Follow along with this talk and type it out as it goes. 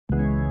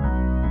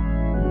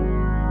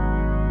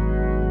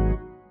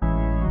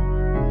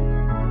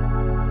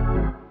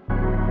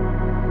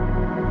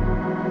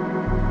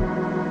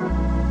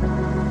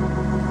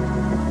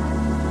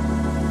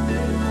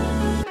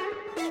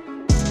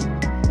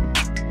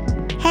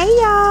Hey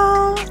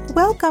y'all!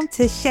 Welcome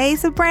to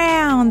Shades of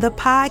Brown, the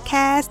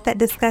podcast that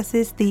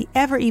discusses the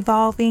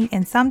ever-evolving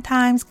and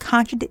sometimes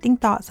contradicting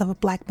thoughts of a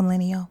Black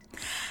millennial.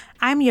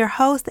 I'm your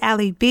host,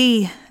 Allie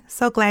B.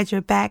 So glad you're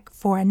back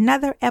for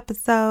another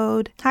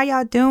episode. How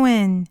y'all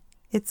doing?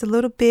 It's a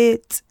little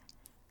bit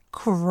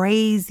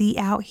crazy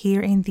out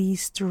here in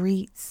these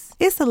streets.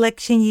 It's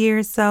election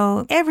year,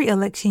 so every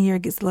election year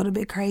gets a little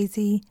bit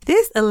crazy.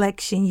 This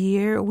election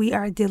year, we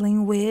are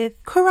dealing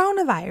with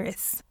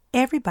coronavirus.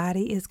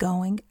 Everybody is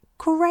going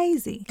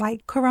crazy.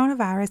 Like,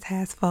 coronavirus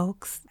has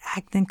folks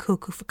acting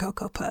cuckoo for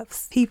Cocoa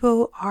Puffs.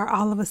 People are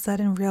all of a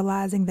sudden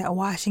realizing that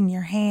washing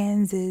your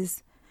hands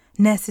is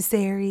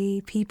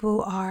necessary.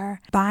 People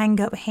are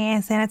buying up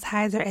hand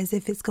sanitizer as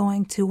if it's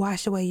going to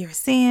wash away your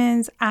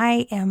sins.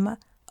 I am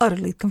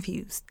utterly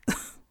confused.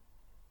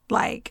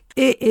 Like,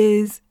 it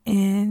is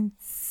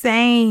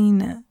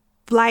insane.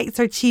 Flights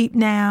are cheap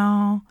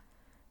now.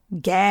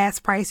 Gas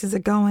prices are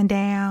going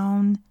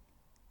down.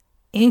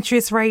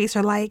 Interest rates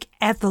are like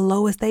at the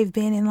lowest they've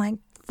been in like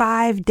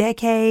 5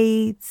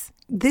 decades.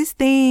 This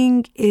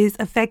thing is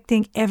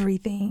affecting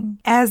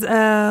everything. As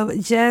of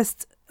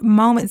just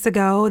moments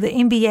ago, the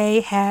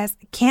NBA has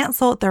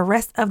canceled the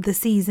rest of the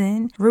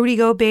season. Rudy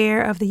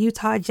Gobert of the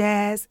Utah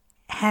Jazz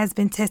has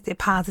been tested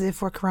positive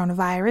for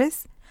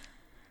coronavirus.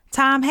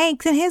 Tom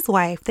Hanks and his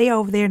wife, they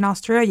over there in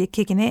Australia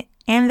kicking it,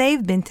 and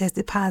they've been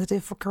tested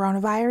positive for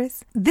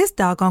coronavirus. This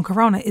doggone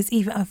corona is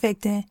even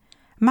affecting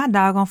my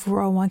doggone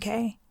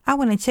 401k. I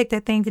went and checked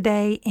that thing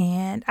today,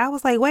 and I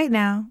was like, wait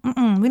now,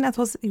 we're not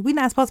supposed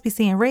to be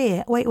seeing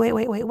red.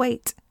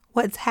 Wait.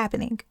 What's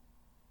happening?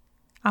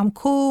 I'm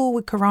cool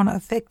with corona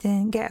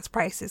affecting gas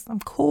prices. I'm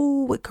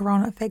cool with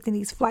corona affecting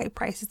these flight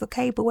prices,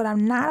 okay? But what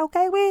I'm not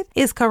okay with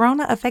is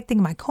corona affecting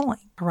my coin.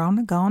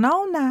 Corona, going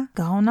on now.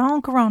 Going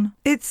on, corona.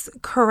 It's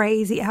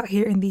crazy out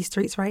here in these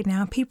streets right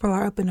now. People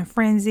are up in a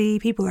frenzy.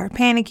 People are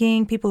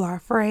panicking. People are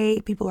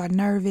afraid. People are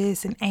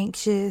nervous and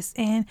anxious.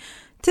 And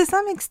to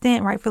some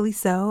extent, rightfully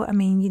so. I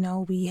mean,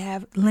 we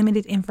have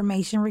limited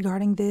information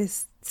regarding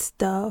this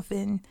stuff,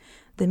 and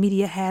the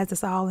media has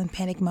us all in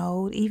panic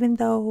mode. Even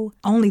though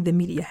only the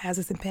media has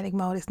us in panic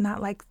mode, it's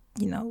not like,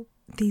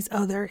 these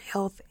other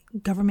health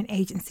government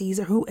agencies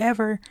or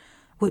whoever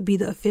would be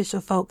the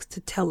official folks to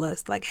tell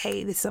us like,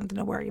 hey, this is something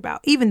to worry about.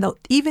 Even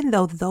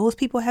though those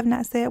people have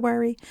not said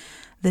worry,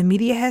 the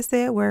media has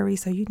said worry.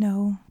 So,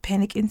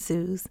 panic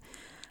ensues.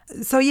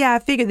 So yeah, I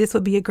figured this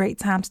would be a great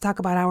time to talk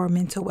about our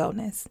mental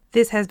wellness.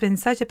 This has been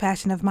such a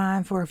passion of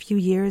mine for a few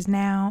years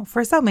now,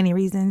 for so many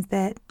reasons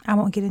that I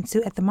won't get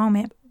into at the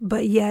moment.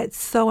 But yeah, it's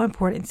so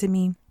important to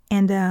me.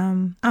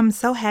 And I'm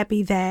so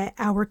happy that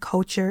our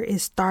culture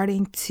is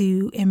starting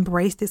to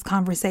embrace this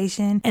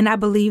conversation. And I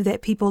believe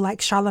that people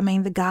like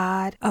Charlamagne the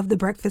God of The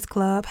Breakfast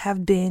Club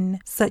have been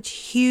such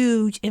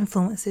huge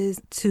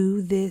influences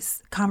to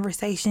this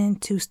conversation,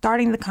 to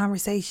starting the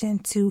conversation,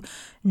 to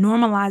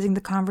normalizing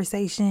the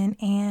conversation.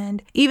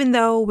 And even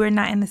though we're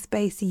not in a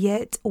space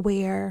yet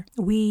where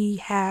we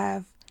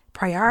have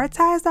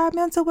prioritized our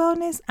mental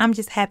wellness, I'm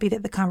just happy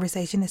that the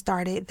conversation has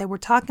started, that we're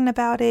talking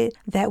about it,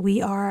 that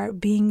we are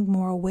being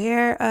more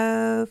aware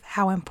of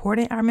how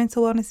important our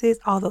mental wellness is,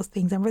 all those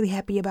things. I'm really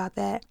happy about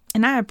that.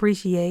 And I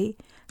appreciate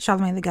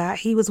Charlamagne the God.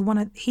 He was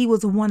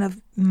one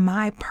of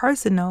my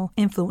personal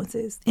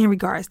influences in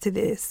regards to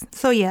this.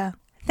 So yeah,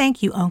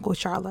 thank you, Uncle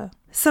Charla.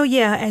 So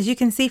yeah, as you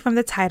can see from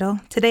the title,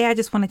 today I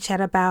just want to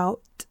chat about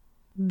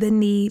the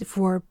need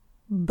for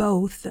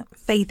both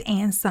faith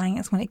and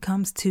science when it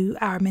comes to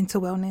our mental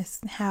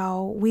wellness,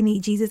 how we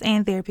need Jesus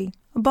and therapy.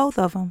 Both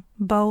of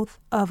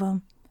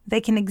them. They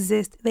can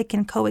exist. They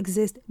can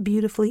coexist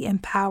beautifully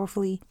and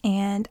powerfully.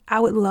 And I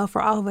would love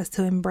for all of us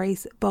to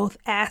embrace both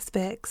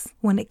aspects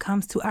when it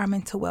comes to our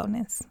mental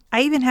wellness.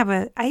 I even have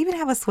a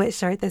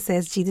sweatshirt that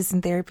says Jesus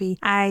in Therapy.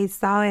 I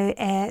saw it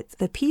at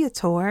the PIA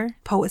tour,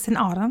 Poets in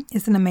Autumn.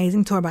 It's an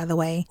amazing tour, by the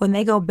way. When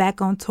they go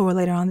back on tour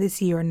later on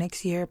this year or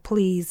next year,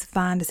 please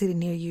find a city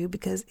near you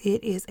because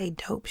it is a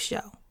dope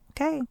show.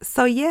 Okay.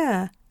 So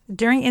yeah.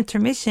 During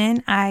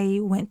intermission, I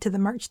went to the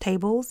merch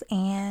tables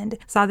and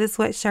saw this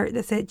sweatshirt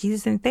that said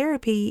Jesus in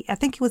Therapy. I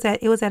think it was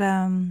at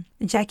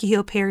Jackie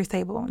Hill Perry's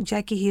table,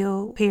 Jackie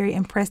Hill Perry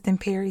and Preston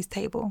Perry's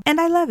table.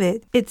 And I love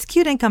it. It's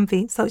cute and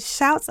comfy. So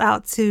shouts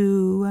out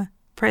to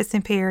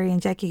Preston Perry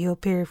and Jackie Hill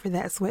Perry for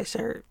that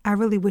sweatshirt. I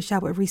really wish I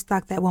would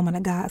restock that Woman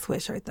of God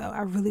sweatshirt though.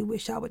 I really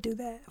wish I would do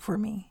that for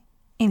me.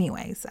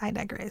 Anyways, I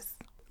digress.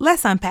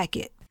 Let's unpack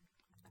it.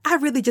 I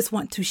really just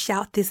want to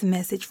shout this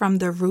message from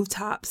the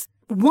rooftops.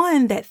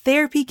 One, that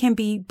therapy can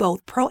be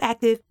both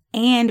proactive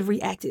and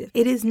reactive.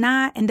 It is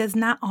not and does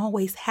not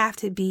always have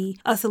to be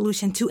a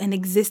solution to an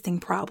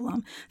existing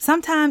problem.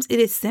 Sometimes it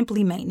is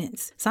simply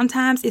maintenance.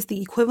 Sometimes it's the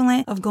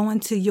equivalent of going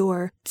to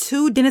your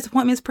 2 dentist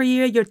appointments per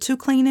year, your 2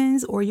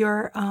 cleanings, or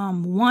your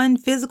 1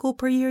 physical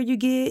per year you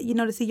get,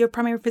 to see your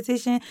primary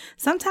physician.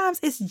 Sometimes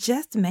it's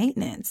just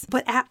maintenance,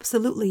 but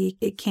absolutely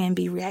it can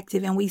be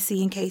reactive. And we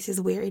see in cases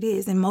where it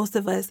is. And most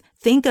of us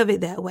think of it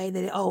that way,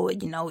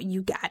 that,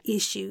 you got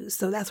issues.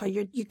 So that's why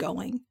you're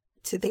going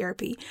to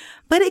therapy.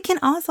 But it can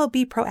also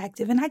be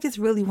proactive. And I just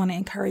really want to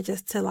encourage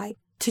us to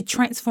to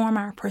transform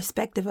our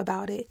perspective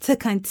about it, to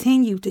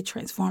continue to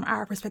transform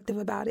our perspective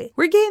about it.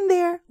 We're getting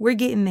there. We're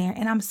getting there.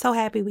 And I'm so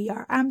happy we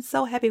are. I'm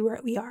so happy where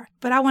we are.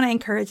 But I want to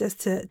encourage us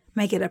to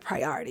make it a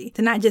priority,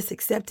 to not just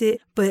accept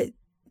it, but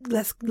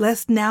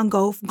let's now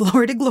go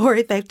glory to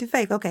glory, faith to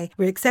faith. Okay,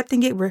 we're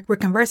accepting it. We're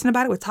conversing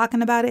about it. We're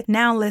talking about it.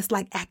 Now let's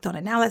act on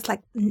it. Now let's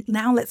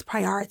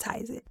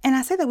prioritize it. And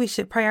I say that we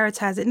should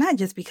prioritize it, not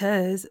just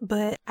because,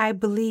 but I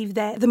believe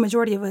that the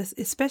majority of us,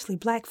 especially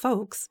Black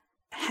folks,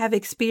 have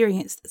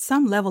experienced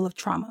some level of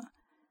trauma,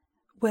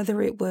 whether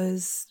it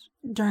was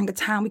during a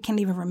time we can't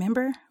even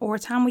remember or a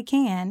time we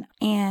can.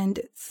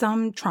 And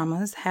some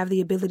traumas have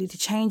the ability to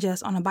change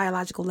us on a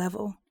biological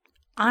level.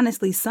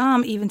 Honestly,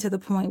 some even to the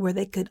point where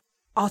they could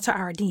alter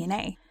our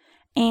DNA.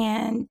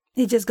 And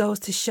it just goes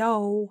to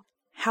show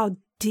how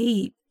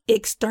deep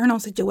external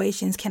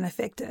situations can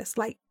affect us.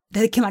 Like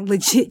that it can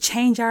legit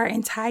change our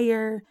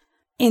entire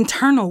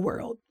internal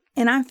world.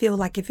 And I feel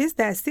like if it's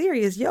that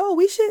serious,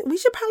 we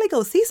should probably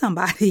go see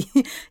somebody.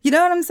 You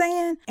know what I'm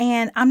saying?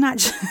 And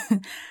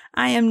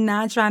I am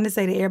not trying to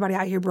say that everybody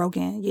out here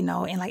broken,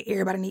 and like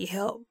everybody need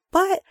help.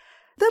 But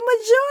the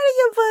majority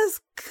of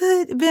us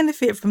could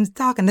benefit from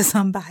talking to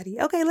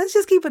somebody. Okay, let's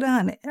just keep it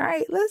on it. All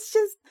right, let's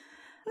just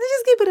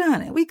keep it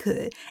on it. We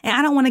could. And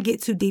I don't want to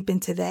get too deep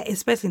into that,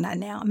 especially not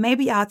now.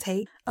 Maybe I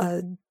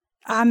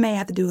may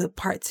have to do a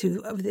part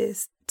 2 of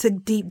this to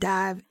deep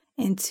dive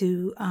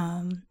into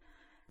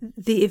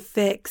the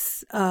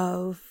effects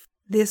of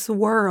this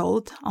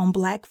world on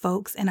Black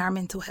folks and our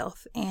mental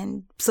health.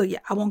 And so,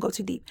 I won't go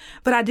too deep.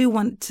 But I do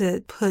want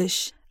to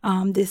push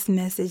this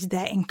message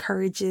that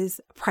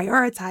encourages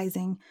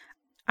prioritizing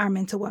our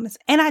mental wellness.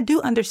 And I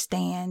do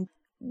understand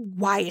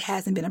why it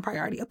hasn't been a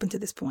priority up until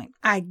this point.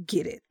 I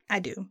get it.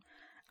 I do.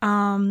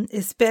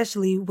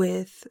 Especially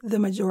with the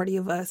majority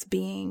of us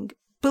being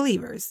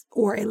believers,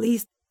 or at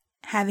least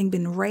having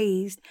been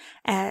raised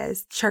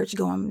as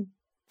church-going,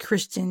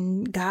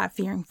 Christian,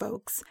 God-fearing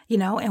folks,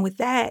 and with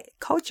that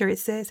culture, it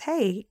says,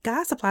 hey,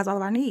 God supplies all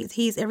of our needs.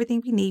 He's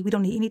everything we need. We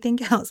don't need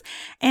anything else.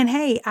 And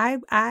hey,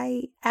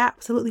 I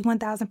absolutely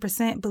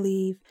 1000%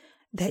 believe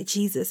that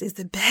Jesus is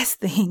the best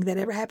thing that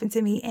ever happened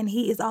to me, and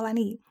he is all I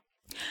need.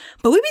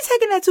 But we be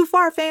taking that too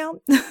far,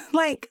 fam.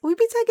 We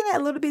be taking that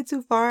a little bit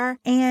too far.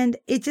 And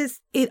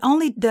it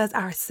only does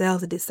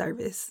ourselves a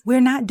disservice.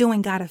 We're not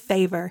doing God a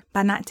favor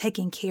by not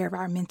taking care of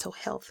our mental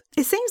health.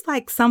 It seems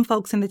like some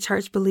folks in the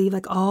church believe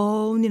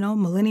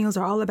millennials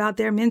are all about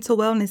their mental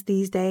wellness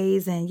these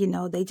days. And,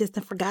 they just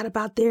forgot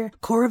about their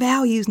core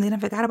values and they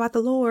forgot about the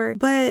Lord.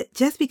 But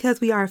just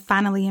because we are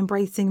finally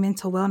embracing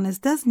mental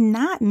wellness does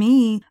not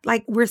mean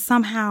like we're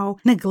somehow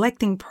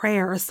neglecting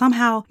prayer or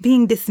somehow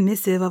being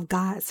dismissive of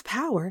God's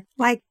power.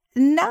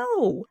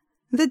 No,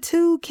 the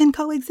two can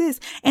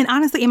coexist. And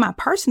honestly, in my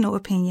personal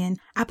opinion,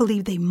 I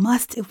believe they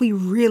must if we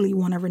really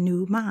want a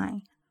renewed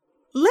mind.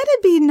 Let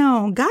it be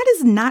known, God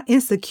is not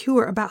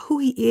insecure about who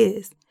he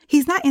is.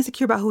 He's not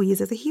insecure about who he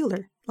is as a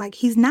healer.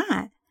 He's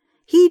not.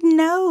 He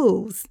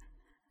knows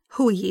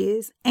who he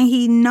is and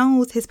he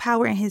knows his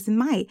power and his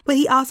might. But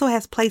he also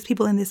has placed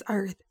people in this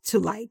earth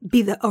to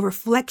be a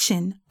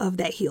reflection of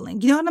that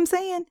healing. You know what I'm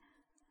saying?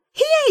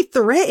 He ain't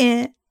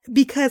threatened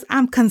because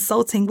I'm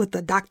consulting with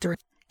the doctor.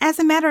 As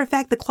a matter of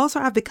fact, the closer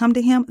I've become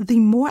to him, the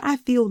more I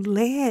feel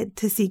led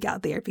to seek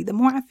out therapy, the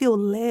more I feel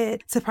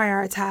led to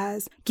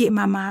prioritize getting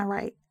my mind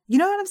right. You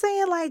know what I'm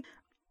saying?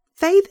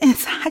 Faith and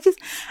science,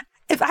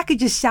 if I could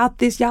just shout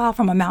this, y'all,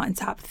 from a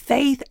mountaintop,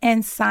 faith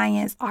and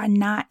science are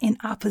not in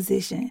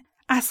opposition.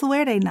 I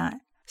swear they not.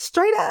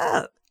 Straight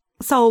up.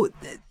 So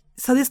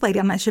this lady,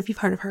 I'm not sure if you've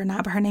heard of her or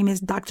not, but her name is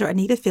Dr.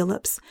 Anita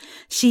Phillips.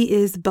 She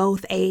is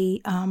both a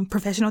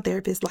professional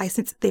therapist,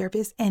 licensed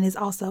therapist, and is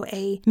also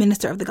a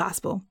minister of the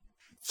gospel.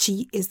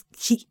 She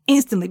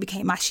instantly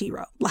became my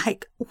shero.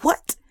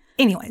 What?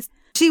 Anyways,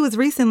 she was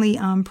recently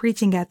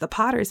preaching at the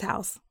Potter's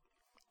house,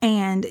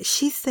 and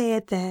she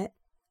said the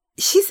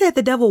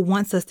devil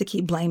wants us to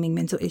keep blaming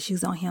mental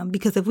issues on him,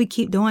 because if we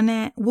keep doing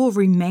that, we'll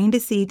remain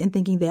deceived in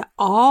thinking that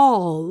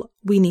all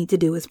we need to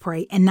do is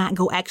pray and not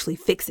go actually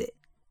fix it.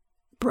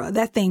 Bro,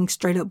 that thing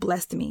straight up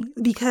blessed me,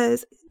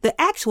 because the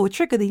actual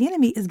trick of the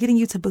enemy is getting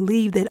you to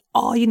believe that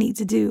all you need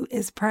to do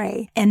is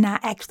pray and not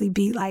actually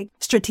be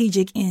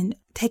strategic in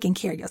taking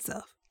care of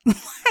yourself.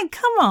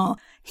 Come on.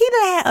 He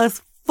done had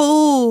us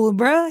fooled,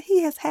 bro.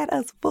 He has had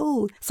us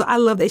fooled. So I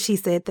love that she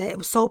said that. It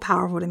was so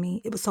powerful to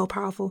me. It was so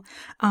powerful.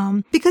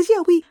 Because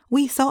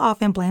we so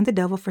often blame the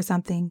devil for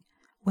something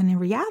when in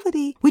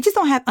reality, we just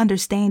don't have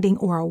understanding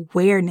or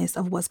awareness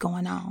of what's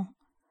going on,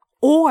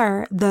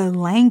 or the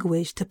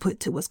language to put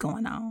to what's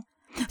going on.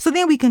 So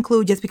then we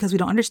conclude just because we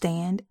don't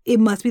understand, it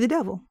must be the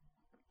devil.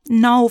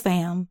 No,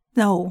 fam.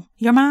 No.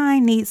 Your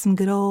mind needs some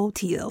good old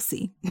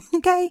TLC.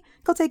 Okay?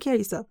 Go take care of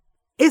yourself.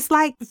 It's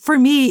for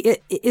me,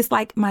 it's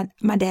like my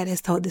dad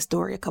has told this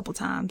story a couple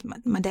times.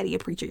 My daddy a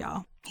preacher,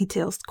 y'all. He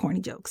tells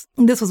corny jokes.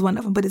 This was one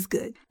of them, but it's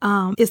good.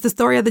 It's the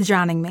story of the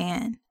drowning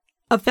man.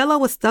 A fellow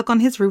was stuck on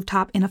his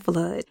rooftop in a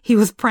flood. He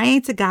was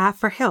praying to God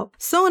for help.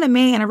 Soon a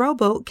man in a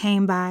rowboat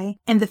came by,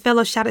 and the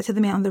fellow shouted to the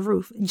man on the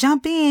roof,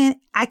 "Jump in,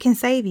 I can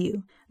save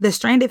you." The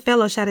stranded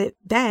fellow shouted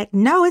back,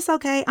 "No, it's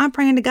okay. I'm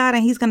praying to God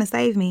and he's going to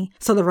save me."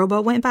 So the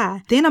rowboat went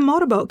by. Then a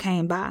motorboat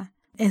came by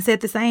and said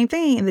the same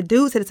thing. And the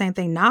dude said the same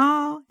thing.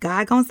 "No,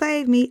 God gonna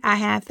save me. I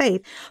have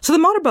faith." So the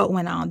motorboat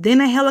went on.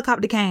 Then a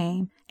helicopter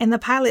came and the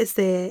pilot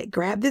said,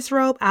 "Grab this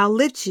rope. I'll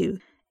lift you."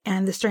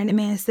 And the stranded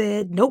man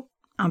said, "Nope,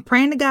 I'm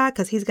praying to God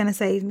because he's going to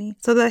save me."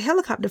 So the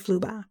helicopter flew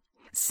by.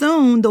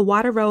 Soon the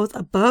water rose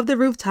above the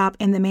rooftop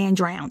and the man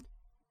drowned.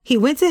 He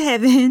went to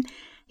heaven.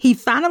 He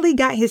finally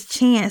got his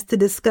chance to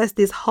discuss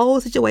this whole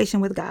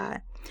situation with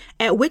God.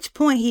 At which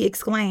point he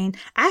exclaimed,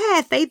 "I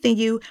had faith in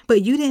you,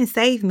 but you didn't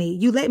save me.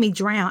 You let me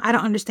drown. I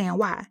don't understand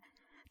why."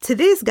 To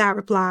this, God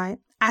replied,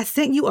 "I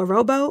sent you a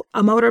rowboat,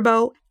 a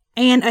motorboat,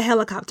 and a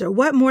helicopter.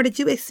 What more did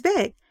you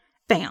expect?"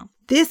 Bam.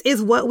 This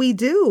is what we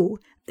do.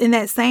 In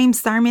that same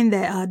sermon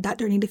that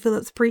Dr. Anita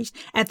Phillips preached,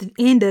 at the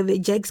end of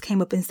it, Jakes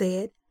came up and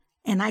said,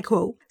 and I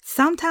quote,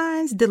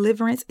 "Sometimes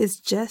deliverance is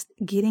just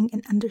getting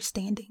an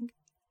understanding."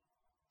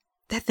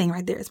 That thing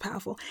right there is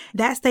powerful.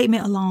 That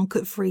statement alone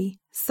could free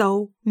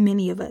so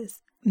many of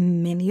us.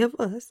 Many of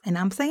us. And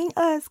I'm saying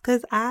us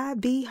because I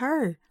be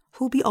her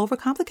who be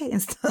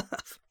overcomplicating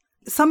stuff.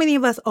 So many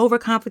of us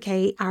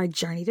overcomplicate our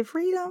journey to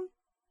freedom.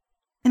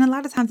 And a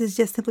lot of times it's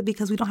just simply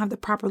because we don't have the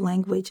proper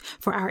language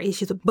for our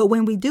issues. But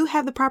when we do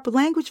have the proper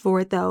language for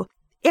it, though,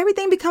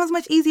 everything becomes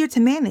much easier to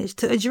manage,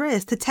 to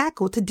address, to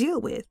tackle, to deal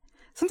with.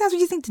 Sometimes we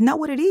just need to know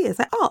what it is.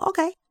 Like, oh,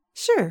 okay.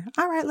 Sure.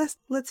 All right.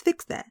 Let's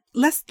fix that.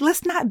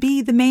 Let's not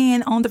be the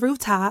man on the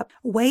rooftop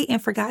waiting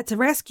for God to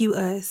rescue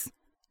us,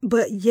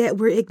 but yet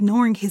we're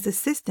ignoring his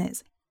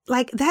assistance.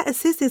 Like that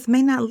assistance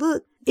may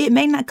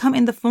not come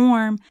in the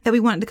form that we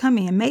want it to come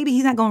in. Maybe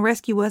he's not going to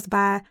rescue us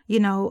by,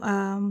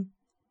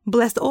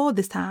 blessed oil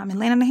this time and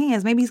laying on the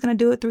hands. Maybe he's going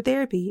to do it through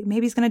therapy.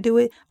 Maybe he's going to do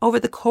it over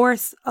the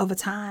course of a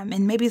time.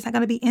 And maybe it's not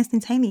going to be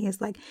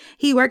instantaneous. Like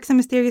he works in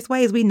mysterious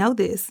ways. We know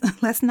this.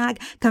 Let's not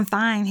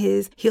confine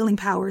his healing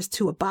powers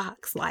to a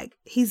box. Like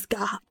he's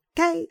God.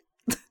 Okay.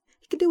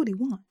 He can do what he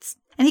wants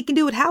and he can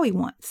do it how he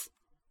wants.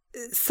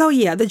 So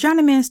yeah, the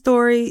drowning man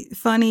story,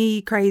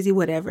 funny, crazy,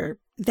 whatever.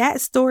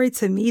 That story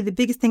to me, the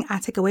biggest thing I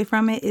take away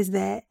from it is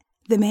that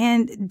the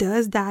man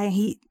does die and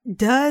he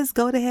does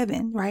go to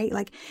heaven, right?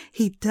 Like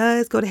he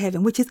does go to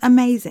heaven, which is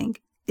amazing.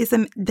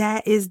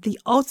 That is the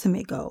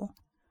ultimate goal.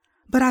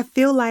 But I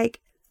feel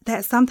like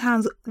that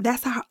sometimes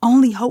that's our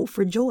only hope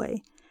for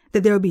joy,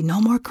 that there will be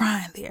no more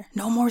crying there,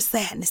 no more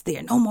sadness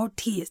there, no more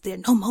tears there,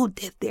 no more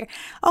death there.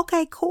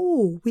 Okay,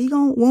 cool.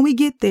 When we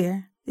get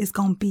there, it's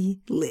going to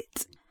be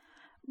lit.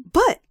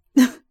 But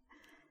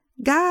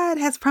God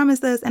has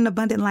promised us an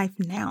abundant life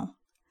now.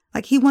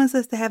 Like he wants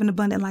us to have an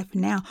abundant life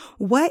now.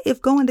 What if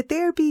going to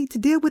therapy to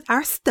deal with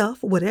our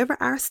stuff, whatever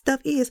our stuff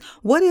is,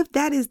 what if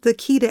that is the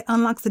key that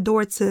unlocks the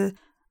door to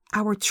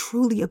our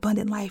truly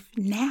abundant life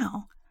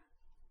now?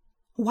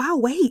 Why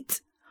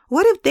wait?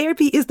 What if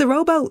therapy is the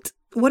rowboat?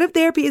 What if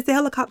therapy is the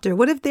helicopter?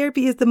 What if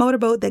therapy is the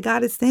motorboat that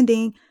God is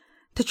sending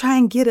to try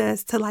and get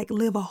us to like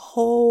live a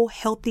whole,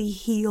 healthy,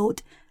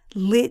 healed,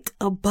 lit,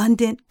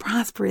 abundant,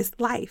 prosperous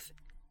life?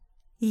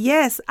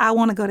 Yes, I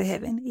want to go to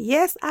heaven.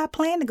 Yes, I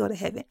plan to go to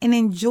heaven and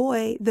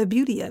enjoy the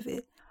beauty of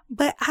it.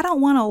 But I don't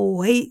want to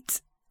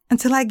wait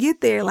until I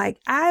get there. Like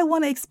I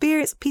want to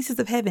experience pieces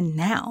of heaven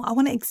now. I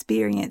want to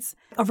experience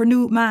a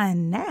renewed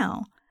mind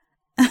now.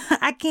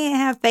 I can't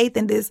have faith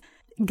in this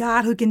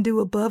God who can do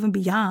above and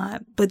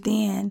beyond, but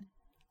then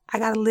I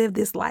got to live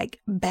this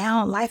like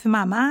bound life in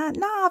my mind.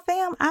 No,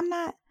 fam,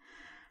 I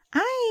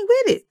ain't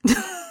with it.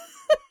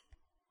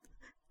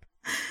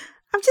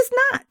 I'm just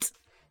not.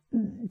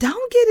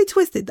 Don't get it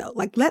twisted though.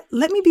 Like let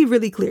me be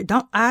really clear.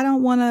 I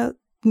don't want to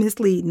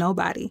mislead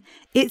nobody.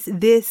 It's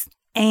this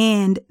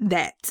and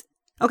that.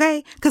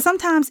 Okay? Because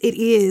sometimes it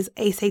is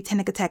a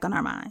satanic attack on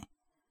our mind.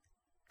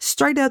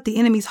 Straight up, the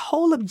enemy's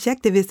whole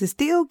objective is to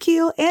steal,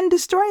 kill, and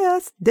destroy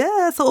us.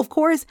 Duh. So of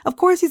course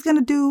he's going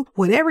to do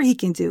whatever he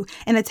can do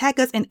and attack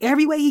us in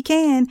every way he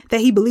can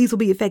that he believes will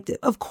be effective.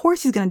 Of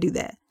course he's going to do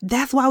that.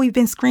 That's why we've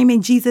been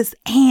screaming Jesus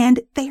and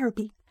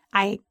therapy.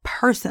 I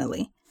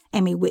personally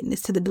am a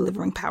witness to the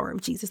delivering power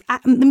of Jesus.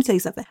 Let me tell you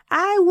something.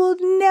 I will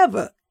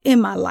never in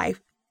my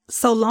life,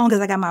 so long as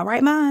I got my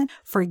right mind,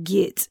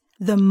 forget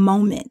the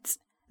moment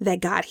that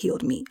God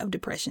healed me of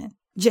depression.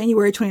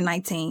 January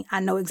 2019,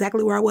 I know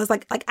exactly where I was.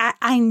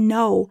 I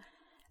know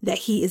that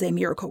he is a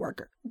miracle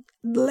worker.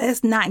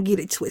 Let's not get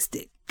it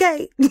twisted.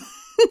 Okay.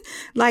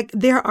 Like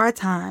there are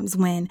times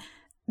when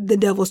the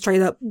devil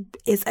straight up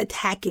is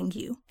attacking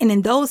you. And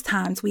in those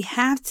times, we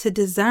have to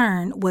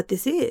discern what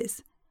this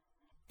is.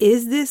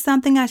 Is this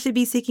something I should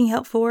be seeking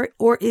help for?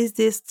 Or is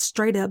this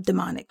straight up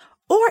demonic?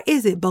 Or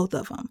is it both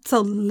of them? So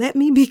let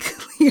me be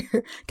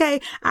clear. Okay.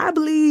 I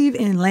believe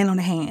in laying on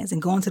the hands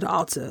and going to the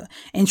altar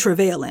and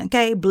travailing.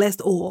 Okay.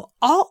 Blessed oil.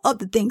 All of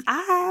the things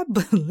I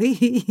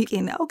believe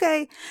in.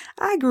 Okay.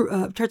 I grew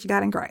up Church of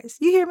God in Christ.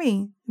 You hear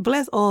me?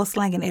 Blessed oil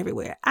slanging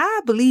everywhere.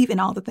 I believe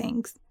in all the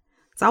things.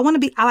 So I want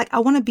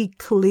to be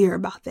clear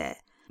about that.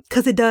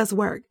 because it does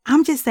work.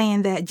 I'm just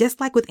saying that just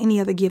like with any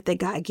other gift that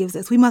God gives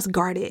us, we must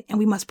guard it and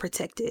we must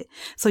protect it.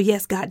 So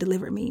yes, God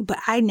delivered me, but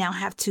I now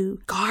have to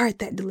guard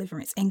that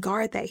deliverance and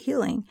guard that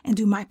healing and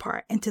do my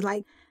part and to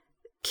like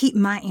keep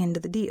my end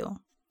of the deal.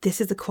 This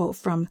is a quote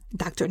from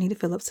Dr. Anita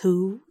Phillips,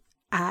 who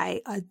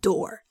I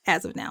adore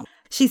as of now.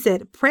 She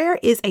said, prayer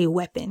is a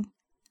weapon.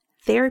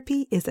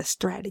 Therapy is a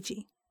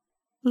strategy.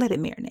 Let it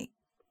marinate.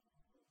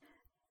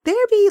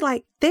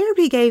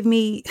 Therapy gave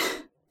me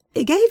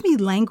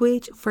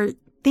language for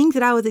things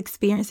that I was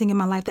experiencing in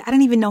my life that I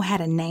didn't even know how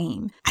to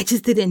name. I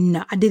just didn't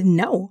know. I didn't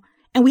know.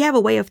 And we have a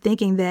way of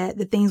thinking that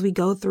the things we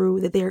go through,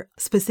 that they're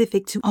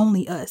specific to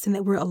only us and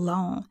that we're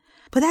alone.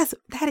 But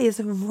that is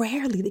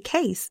rarely the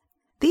case.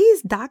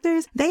 These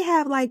doctors, they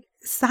have like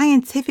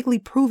scientifically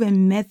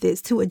proven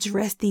methods to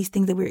address these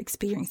things that we're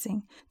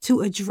experiencing, to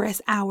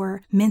address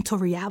our mental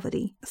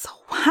reality. So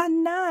why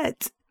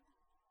not?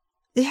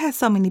 It has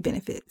so many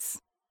benefits.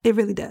 It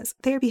really does.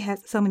 Therapy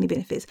has so many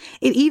benefits.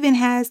 It even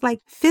has like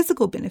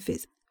physical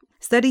benefits.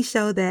 Studies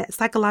show that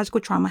psychological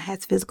trauma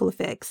has physical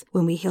effects.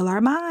 When we heal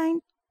our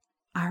mind,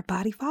 our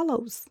body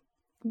follows.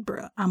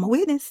 Bruh, I'm a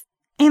witness.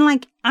 And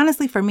like,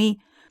 honestly, for me,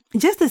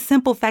 just the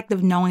simple fact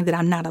of knowing that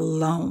I'm not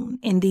alone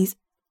in these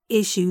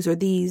issues or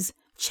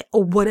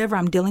or whatever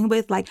I'm dealing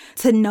with, like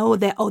to know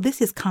that, oh, this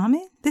is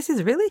common. This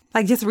is really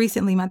like just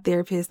recently, my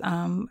therapist,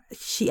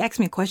 she asked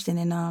me a question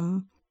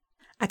and,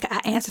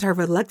 I answered her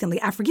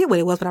reluctantly. I forget what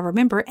it was, but I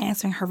remember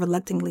answering her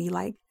reluctantly,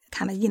 like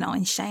kind of,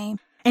 in shame.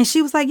 And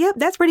she was like, yep,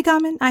 that's pretty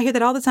common. I hear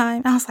that all the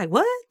time. And I was like,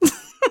 what?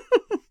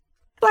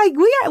 Like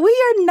we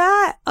are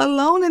not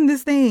alone in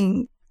this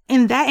thing.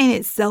 And that in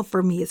itself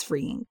for me is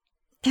freeing.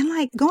 And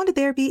like going to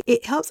therapy,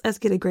 it helps us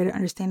get a greater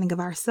understanding of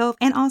ourselves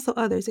and also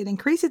others. It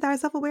increases our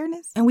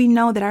self-awareness. And we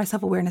know that our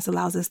self-awareness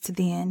allows us to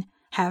then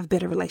have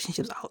better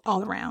relationships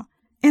all around.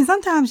 And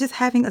sometimes just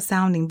having a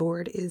sounding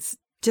board is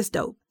just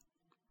dope.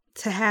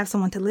 To have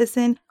someone to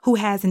listen who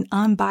has an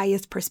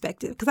unbiased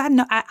perspective. Because I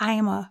know I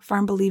am a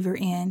firm believer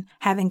in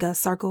having a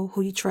circle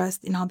who you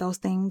trust and all those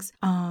things.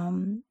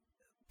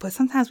 But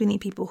sometimes we need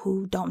people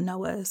who don't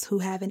know us, who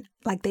haven't,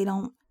 like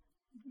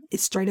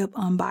it's straight up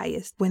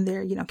unbiased when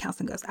they're,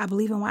 counseling us. I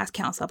believe in wise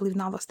counsel. I believe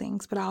in all those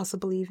things, but I also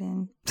believe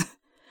in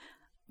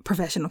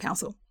professional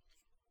counsel.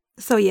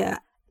 So yeah,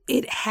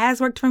 it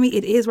has worked for me.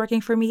 It is working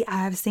for me.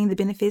 I've seen the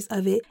benefits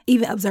of it,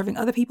 even observing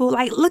other people.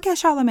 Like look at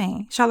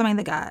Charlemagne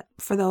the God,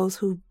 for those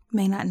who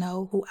may not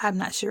know, who I'm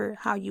not sure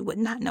how you would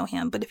not know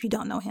him, but if you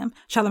don't know him,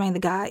 Charlemagne the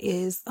God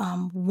is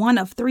one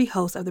of 3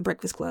 hosts of the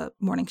Breakfast Club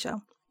morning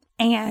show.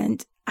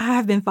 And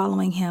I've been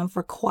following him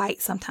for quite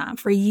some time,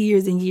 for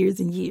years and years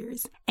and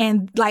years.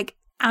 And like,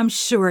 I'm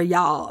sure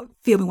y'all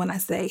feel me when I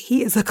say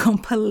he is a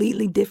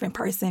completely different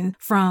person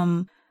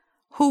from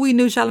who we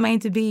knew Charlemagne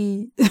to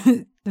be 5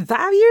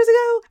 years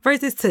ago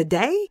versus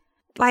today.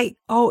 Like,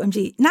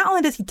 OMG, not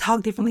only does he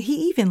talk differently,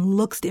 he even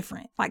looks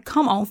different. Like,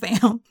 come on,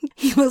 fam.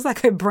 He looks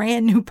like a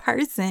brand new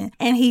person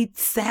and he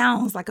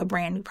sounds like a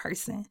brand new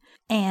person.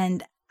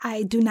 And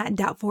I do not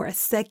doubt for a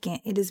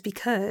second it is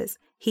because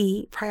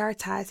he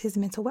prioritized his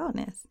mental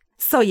wellness.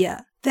 So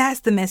yeah, that's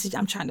the message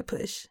I'm trying to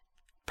push.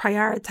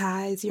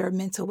 Prioritize your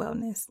mental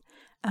wellness.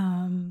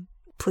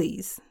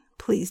 Please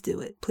do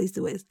it. Please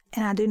do it.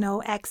 And I do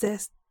know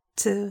access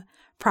to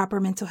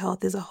proper mental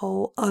health is a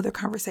whole other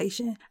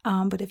conversation.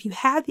 But if you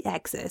have the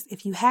access,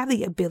 if you have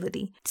the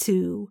ability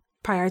to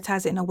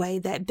prioritize it in a way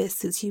that best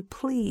suits you,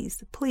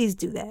 please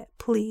do that.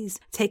 Please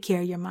take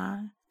care of your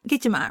mind.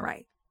 Get your mind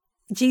right.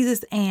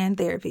 Jesus and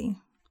therapy,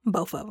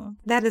 both of them.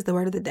 That is the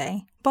word of the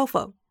day. Both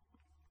of them.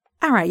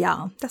 All right,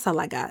 y'all. That's all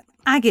I got.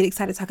 I get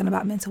excited talking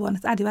about mental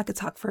wellness. I do. I could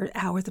talk for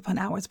hours upon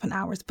hours upon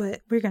hours, but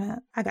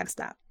I got to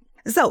stop.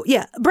 So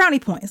yeah, brownie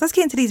points. Let's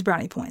get into these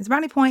brownie points.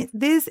 Brownie points.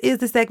 This is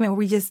the segment where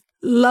we just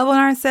love on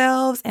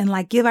ourselves and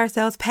like give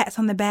ourselves pats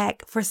on the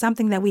back for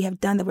something that we have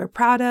done that we're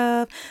proud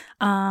of.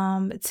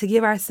 To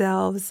give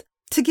ourselves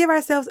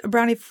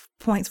brownie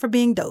points for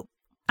being dope.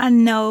 I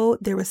know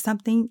there was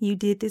something you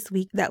did this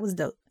week that was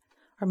dope,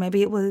 or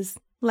maybe it was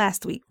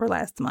last week or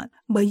last month,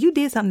 but you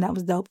did something that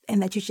was dope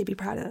and that you should be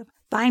proud of.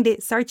 Find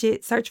it, search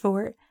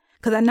for it.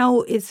 Because I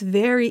know it's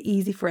very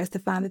easy for us to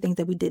find the things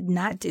that we did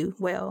not do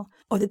well,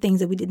 or the things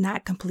that we did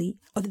not complete,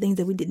 or the things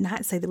that we did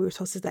not say that we were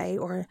supposed to say,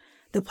 or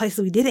the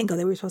places we didn't go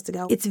that we were supposed to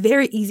go. It's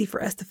very easy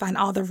for us to find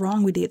all the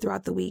wrong we did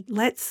throughout the week.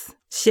 Let's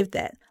shift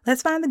that.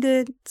 Let's find the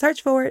good,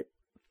 search for it.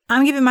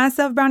 I'm giving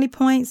myself brownie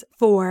points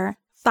for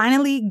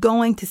finally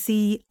going to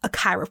see a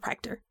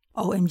chiropractor.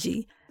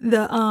 OMG.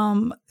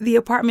 The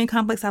apartment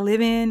complex I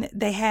live in,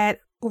 they had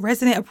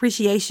Resident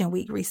Appreciation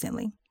Week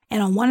recently.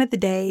 And on one of the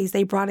days,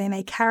 they brought in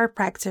a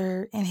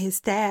chiropractor and his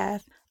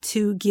staff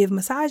to give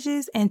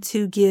massages and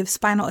to give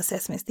spinal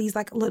assessments. These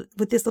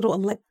with this little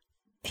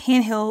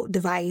handheld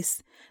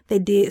device, they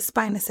did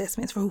spine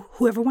assessments for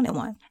whoever wanted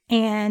one.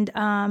 And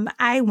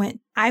I went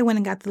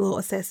and got the little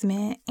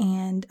assessment.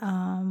 And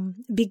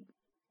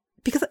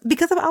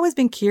because I've always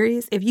been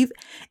curious, if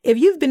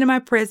you've been in my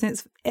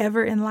presence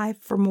ever in life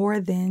for more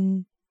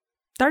than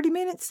 30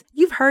 minutes,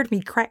 you've heard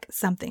me crack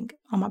something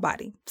on my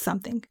body,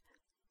 something.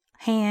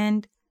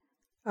 Hand,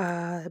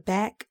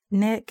 back,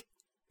 neck,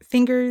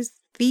 fingers,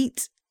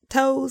 feet,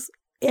 toes,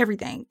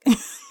 everything.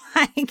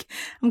 Like,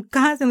 I'm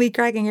constantly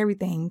cracking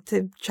everything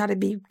to try to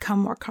become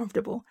more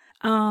comfortable.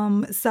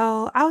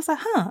 So I was like,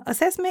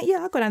 assessment? Yeah,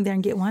 I'll go down there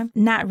and get one.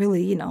 Not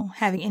really,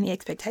 having any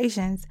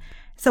expectations.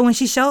 So when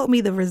she showed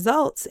me the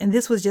results, and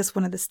this was just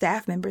one of the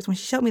staff members, when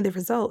she showed me the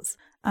results,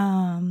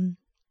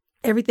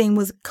 everything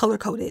was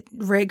color-coded,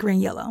 red, green,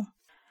 yellow.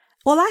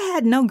 Well, I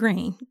had no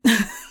green.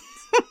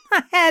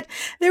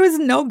 There was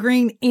no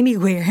green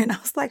anywhere. And I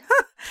was like,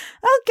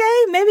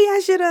 okay, maybe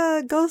I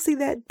should go see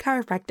that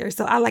chiropractor.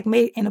 So I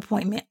made an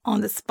appointment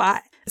on the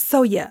spot.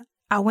 So yeah,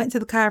 I went to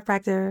the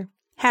chiropractor,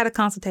 had a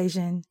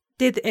consultation,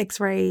 did the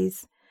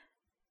x-rays,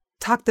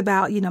 talked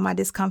about, my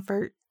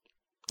discomfort.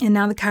 And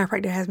now the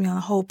chiropractor has me on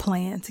a whole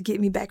plan to get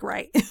me back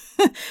right.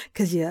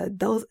 Cause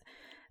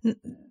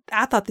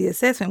I thought the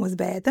assessment was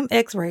bad. Them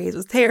x-rays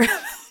was terrible.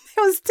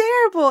 It was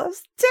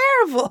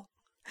terrible.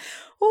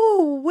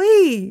 Oh,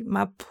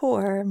 my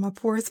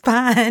poor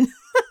spine.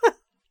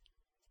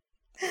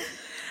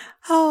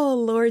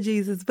 Oh, Lord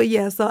Jesus. But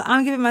yeah, so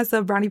I'm giving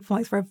myself brownie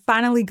points for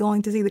finally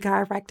going to see the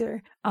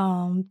chiropractor,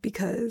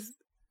 because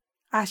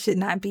I should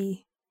not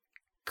be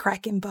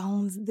cracking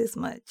bones this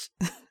much.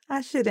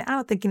 I shouldn't. I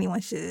don't think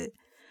anyone should.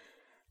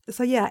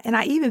 So yeah, and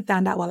I even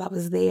found out while I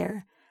was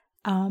there,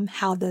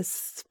 how the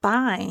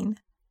spine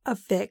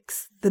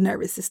affects the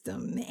nervous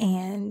system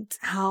and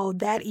how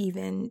that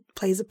even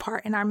plays a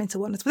part in our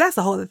mental wellness. But that's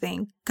the whole other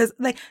thing. Because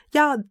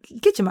y'all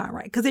get your mind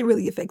right, because it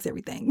really affects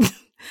everything.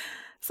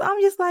 So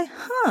I'm just like,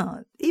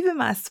 even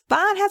my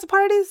spine has a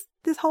part of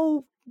this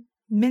whole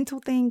mental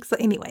thing. So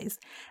anyways,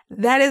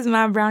 that is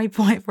my brownie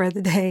point for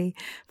the day,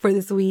 for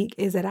this week,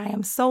 is that I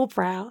am so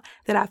proud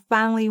that I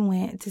finally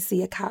went to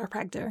see a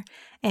chiropractor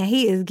and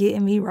he is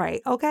getting me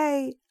right.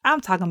 Okay.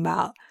 I'm talking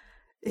about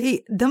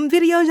them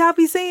videos y'all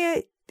be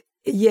seeing.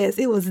 Yes,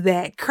 it was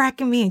that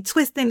cracking me and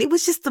twisting. It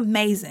was just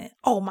amazing.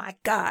 Oh my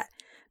God.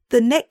 The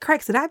neck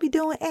cracks that I be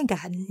doing ain't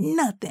got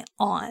nothing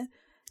on.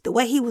 The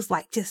way he was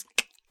it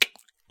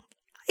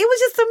was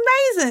just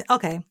amazing.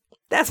 Okay.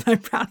 That's my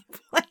brownie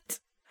point.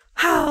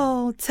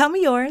 Oh, tell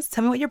me yours.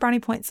 Tell me what your brownie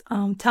points.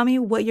 Tell me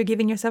what you're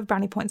giving yourself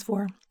brownie points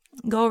for.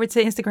 Go over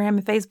to Instagram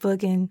and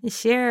Facebook and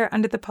share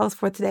under the post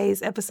for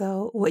today's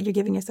episode what you're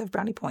giving yourself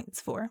brownie points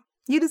for.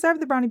 You deserve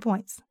the brownie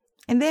points.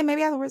 And then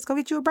maybe afterwards, go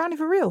get you a brownie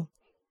for real.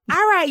 All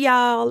right,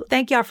 y'all.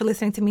 Thank y'all for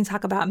listening to me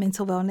talk about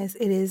mental wellness.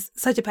 It is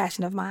such a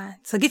passion of mine.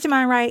 So get your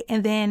mind right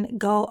and then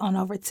go on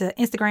over to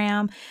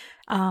Instagram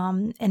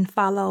and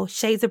follow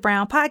Shades of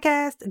Brown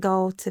Podcast.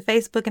 Go to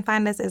Facebook and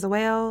find us as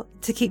well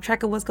to keep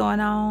track of what's going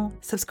on.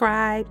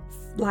 Subscribe,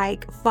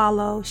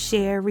 follow,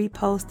 share,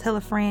 repost, tell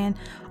a friend,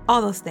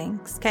 all those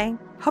things, okay?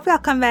 Hope y'all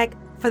come back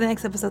for the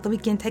next episode so we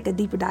can take a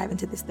deeper dive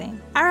into this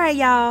thing. All right,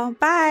 y'all.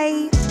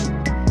 Bye.